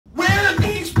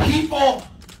people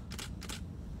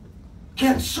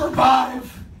can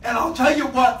survive. And I'll tell you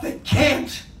what, they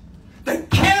can't. They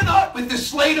cannot with the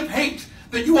slate of hate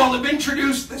that you all have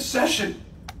introduced this session.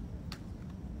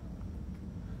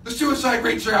 The suicide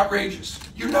rates are outrageous.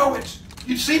 You know it.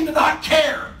 You seem to not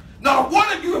care. Not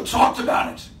one of you have talked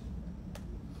about it.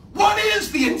 What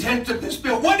is the intent of this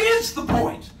bill? What is the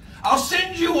point? I'll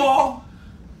send you all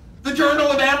the Journal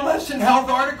of Adolescent Health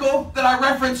article that I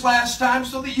referenced last time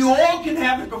so that you all can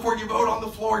have it before you vote on the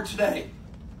floor today.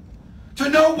 To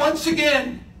know once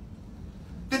again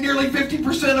that nearly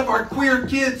 50% of our queer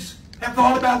kids have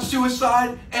thought about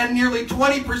suicide, and nearly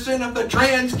 20% of the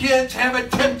trans kids have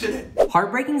attempted it.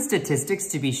 Heartbreaking statistics,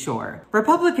 to be sure.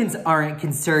 Republicans aren't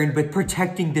concerned with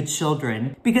protecting the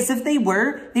children, because if they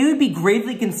were, they would be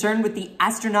gravely concerned with the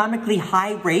astronomically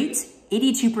high rate,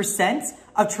 82%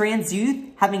 of trans youth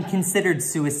having considered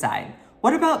suicide.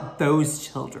 What about those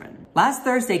children? Last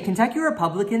Thursday, Kentucky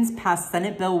Republicans passed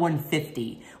Senate Bill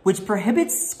 150, which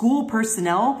prohibits school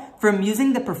personnel from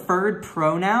using the preferred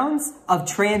pronouns of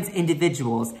trans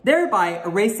individuals, thereby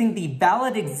erasing the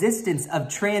valid existence of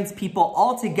trans people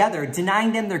altogether,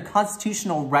 denying them their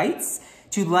constitutional rights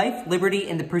to life, liberty,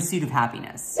 and the pursuit of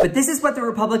happiness. But this is what the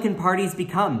Republican Party's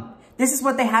become. This is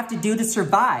what they have to do to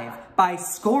survive, by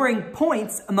scoring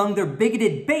points among their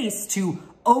bigoted base to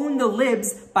own the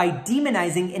libs by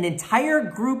demonizing an entire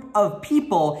group of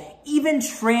people, even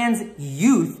trans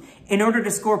youth, in order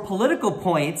to score political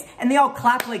points, and they all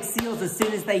clap like seals as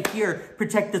soon as they hear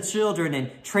protect the children and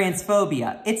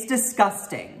transphobia. It's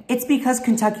disgusting. It's because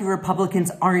Kentucky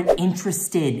Republicans aren't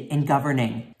interested in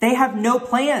governing. They have no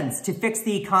plans to fix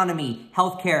the economy,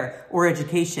 healthcare, or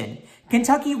education.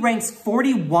 Kentucky ranks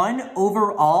 41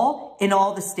 overall in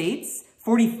all the states,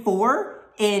 44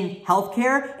 in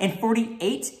healthcare, and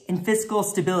 48 in fiscal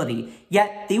stability.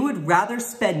 Yet they would rather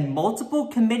spend multiple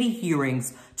committee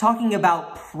hearings talking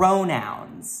about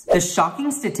pronouns. The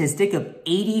shocking statistic of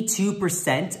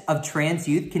 82% of trans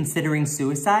youth considering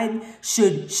suicide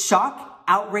should shock,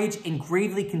 outrage, and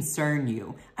gravely concern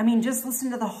you. I mean, just listen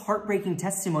to the heartbreaking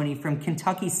testimony from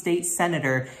Kentucky State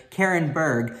Senator Karen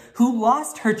Berg, who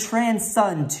lost her trans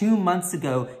son 2 months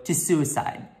ago to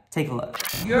suicide. Take a look.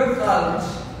 Your vote,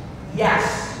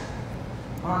 yes,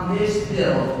 on this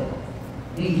bill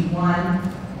means one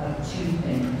of two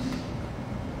things.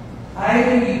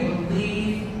 Either you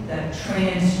believe that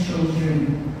trans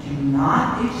children do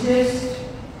not exist,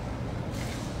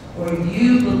 or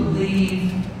you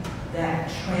believe that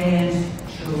trans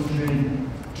children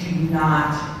do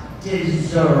not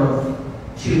deserve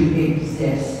to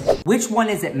exist. Which one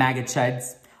is it, MAGA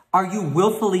chuds? Are you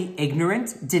willfully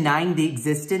ignorant, denying the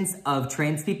existence of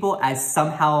trans people as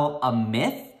somehow a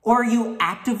myth? Or are you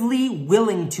actively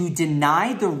willing to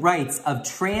deny the rights of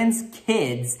trans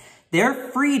kids, their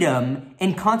freedom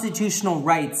and constitutional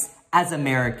rights as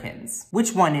Americans?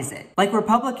 Which one is it? Like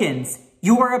Republicans,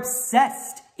 you are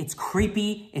obsessed. It's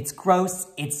creepy, it's gross,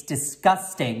 it's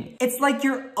disgusting. It's like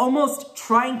you're almost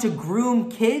trying to groom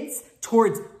kids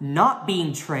towards not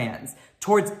being trans,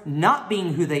 towards not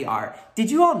being who they are.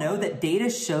 Did you all know that data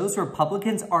shows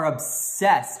Republicans are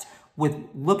obsessed with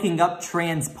looking up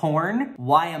trans porn?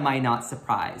 Why am I not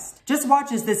surprised? Just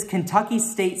watch as this Kentucky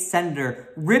state senator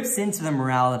rips into the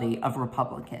morality of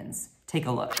Republicans. Take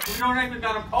a look. We don't even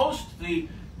got to post the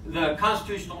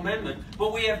constitutional amendment,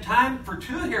 but we have time for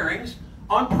 2 hearings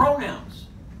on pronouns.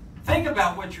 Think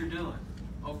about what you're doing,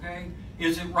 okay?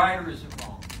 Is it right or is it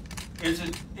wrong?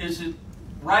 Is it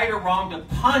right or wrong to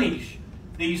punish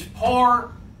these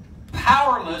poor,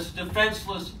 powerless,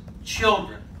 defenseless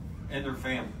children and their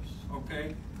families,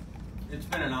 okay? It's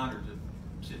been an honor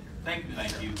to sit here. Thank you.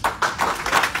 Thank you.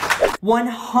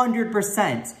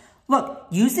 100%. Look,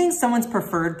 using someone's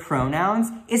preferred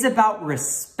pronouns is about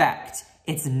respect.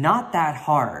 It's not that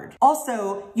hard.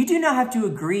 Also, you do not have to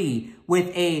agree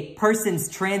with a person's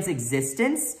trans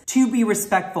existence to be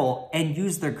respectful and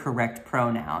use their correct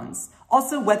pronouns.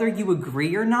 Also, whether you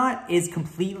agree or not is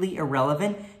completely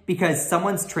irrelevant because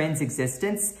someone's trans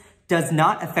existence does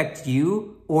not affect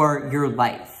you or your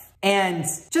life. And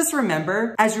just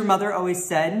remember, as your mother always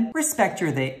said, respect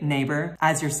your neighbor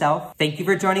as yourself. Thank you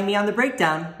for joining me on The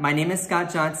Breakdown. My name is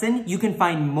Scott Johnson. You can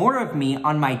find more of me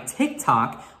on my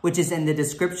TikTok, which is in the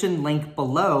description link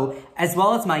below, as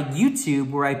well as my YouTube,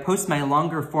 where I post my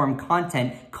longer form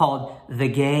content called The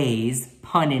Gays,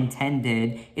 pun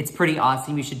intended. It's pretty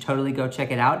awesome. You should totally go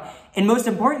check it out. And most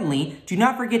importantly, do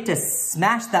not forget to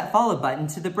smash that follow button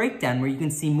to The Breakdown, where you can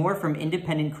see more from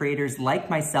independent creators like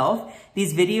myself.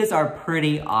 These videos are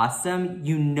pretty awesome.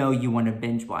 You know you want to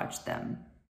binge watch them.